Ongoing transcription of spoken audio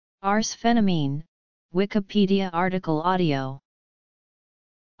Arsphenamine, Wikipedia article audio.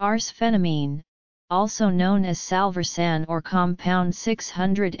 Arsphenamine, also known as salvarsan or compound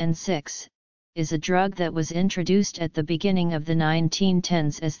 606, is a drug that was introduced at the beginning of the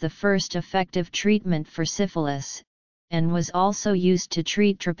 1910s as the first effective treatment for syphilis, and was also used to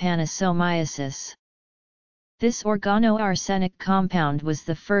treat trypanosomiasis. This organoarsenic compound was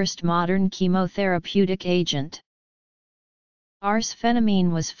the first modern chemotherapeutic agent. Arsphenamine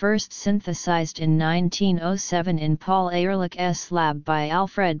was first synthesized in 1907 in Paul Ehrlich's lab by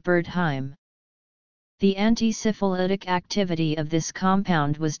Alfred Bertheim. The anti-syphilitic activity of this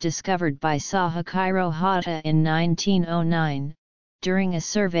compound was discovered by Sahakiro Hata in 1909, during a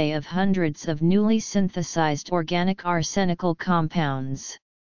survey of hundreds of newly synthesized organic arsenical compounds.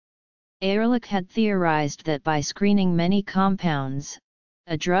 Ehrlich had theorized that by screening many compounds,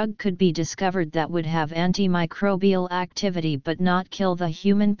 a drug could be discovered that would have antimicrobial activity but not kill the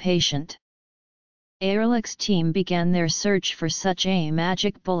human patient. Ehrlich's team began their search for such a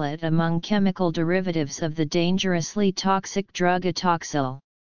magic bullet among chemical derivatives of the dangerously toxic drug atoxyl.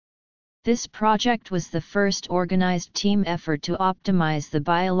 This project was the first organized team effort to optimize the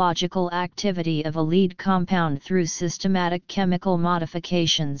biological activity of a lead compound through systematic chemical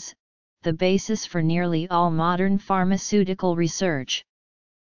modifications, the basis for nearly all modern pharmaceutical research.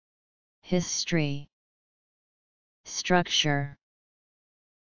 History. Structure.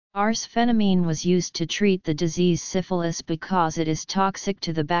 Arsphenamine was used to treat the disease syphilis because it is toxic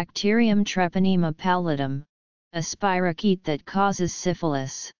to the bacterium Treponema pallidum, a spirochete that causes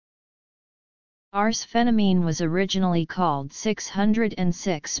syphilis. Arsphenamine was originally called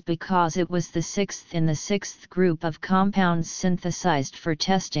 606 because it was the sixth in the sixth group of compounds synthesized for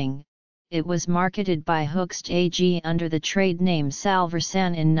testing. It was marketed by Hoechst AG under the trade name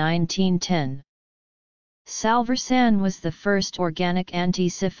salvarsan in 1910. Salvarsan was the first organic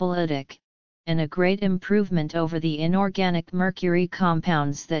anti-syphilitic, and a great improvement over the inorganic mercury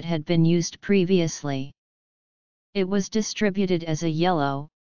compounds that had been used previously. It was distributed as a yellow,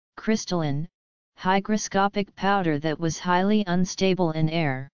 crystalline, hygroscopic powder that was highly unstable in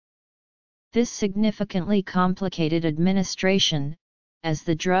air. This significantly complicated administration, as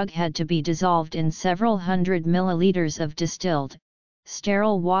the drug had to be dissolved in several hundred milliliters of distilled,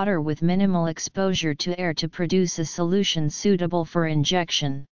 sterile water with minimal exposure to air to produce a solution suitable for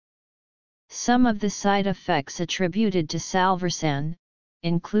injection. Some of the side effects attributed to salvarsan,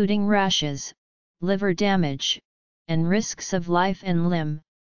 including rashes, liver damage, and risks of life and limb,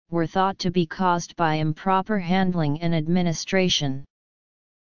 were thought to be caused by improper handling and administration.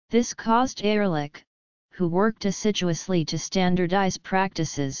 This caused Ehrlich, who worked assiduously to standardize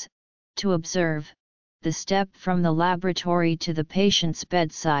practices, to observe, the step from the laboratory to the patient's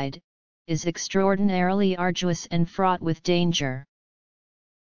bedside, is extraordinarily arduous and fraught with danger.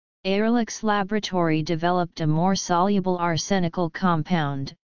 Ehrlich's laboratory developed a more soluble arsenical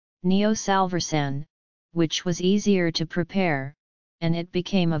compound, neosalvarsan, which was easier to prepare, and it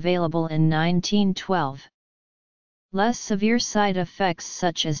became available in 1912. Less severe side effects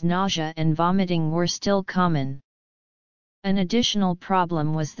such as nausea and vomiting were still common. An additional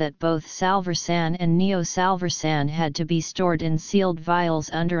problem was that both salvarsan and neosalvarsan had to be stored in sealed vials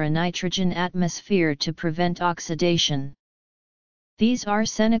under a nitrogen atmosphere to prevent oxidation. These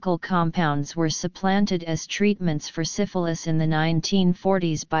arsenical compounds were supplanted as treatments for syphilis in the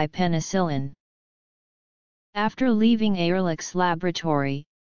 1940s by penicillin. After leaving Ehrlich's laboratory,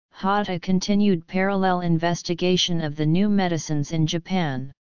 Hata continued parallel investigation of the new medicines in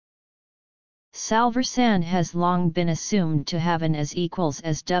Japan. Salvarsan has long been assumed to have an as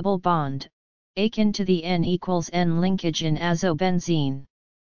double bond, akin to the N=N linkage in azobenzene.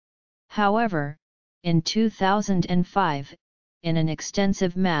 However, in 2005, in an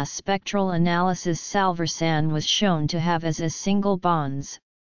extensive mass spectral analysis, salvarsan was shown to have as single bonds,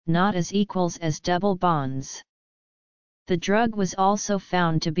 not as double bonds. The drug was also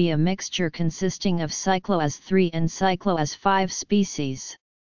found to be a mixture consisting of cycloas 3 and cycloas 5 species.